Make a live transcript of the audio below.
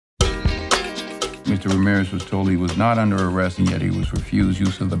Mr. Ramirez was told he was not under arrest, and yet he was refused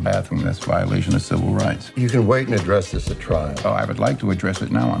use of the bathroom. That's violation of civil rights. You can wait and address this at trial. Oh, I would like to address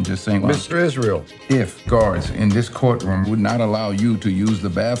it now. I'm just saying... Mr. Israel. If guards in this courtroom would not allow you to use the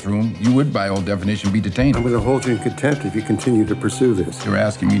bathroom, you would, by all definition, be detained. I'm going to hold you in contempt if you continue to pursue this. You're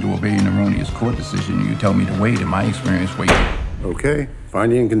asking me to obey an erroneous court decision, and you tell me to wait. In my experience, wait. Okay,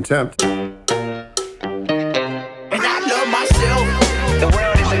 find you in contempt.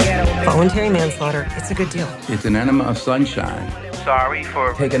 Voluntary manslaughter, it's a good deal. It's an enema of sunshine. Sorry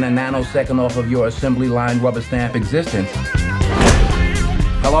for taking a nanosecond off of your assembly line rubber stamp existence.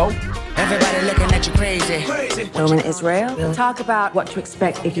 Hello? Everybody looking at you crazy. Film in Israel, we'll talk about what to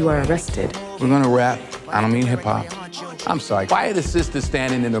expect if you are arrested. We're gonna rap. I don't mean hip-hop. I'm sorry. Why are the sisters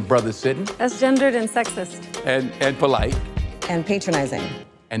standing and the brothers sitting? That's gendered and sexist. And polite. And patronizing.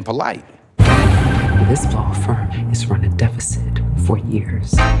 And polite. This law firm has run a deficit for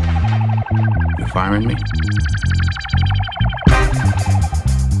years. You're firing me?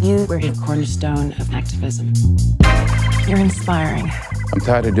 You were a cornerstone of activism. You're inspiring. I'm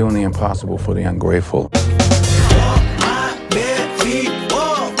tired of doing the impossible for the ungrateful.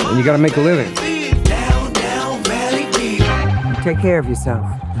 And you gotta make a living. Take care of yourself.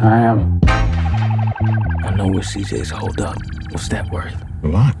 I am. I know where CJ's hold up. What's that worth? A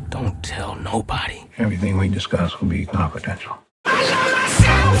lot. Don't tell nobody. Everything we discuss will be confidential.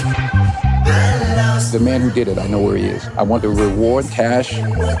 The man who did it, I know where he is. I want the reward, cash.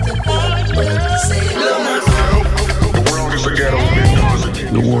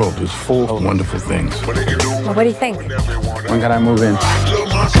 The world is full of wonderful things. Well, what do you think? When can I move in? I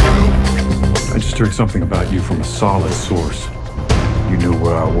just heard something about you from a solid source. You knew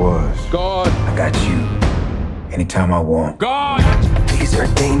where I was. God! I got you anytime I want. God! These are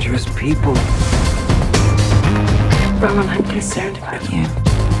dangerous people. Roman, I'm concerned about you.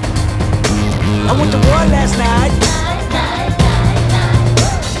 I went to war last night.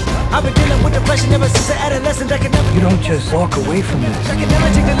 I've been dealing with depression ever since an adolescent. I can never. You don't just walk away from this. I can never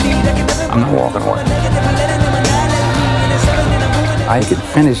take the lead. I can never. I'm not walking away. I can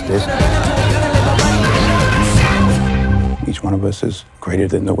finish this. Each one of us is greater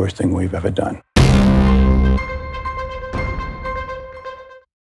than the worst thing we've ever done.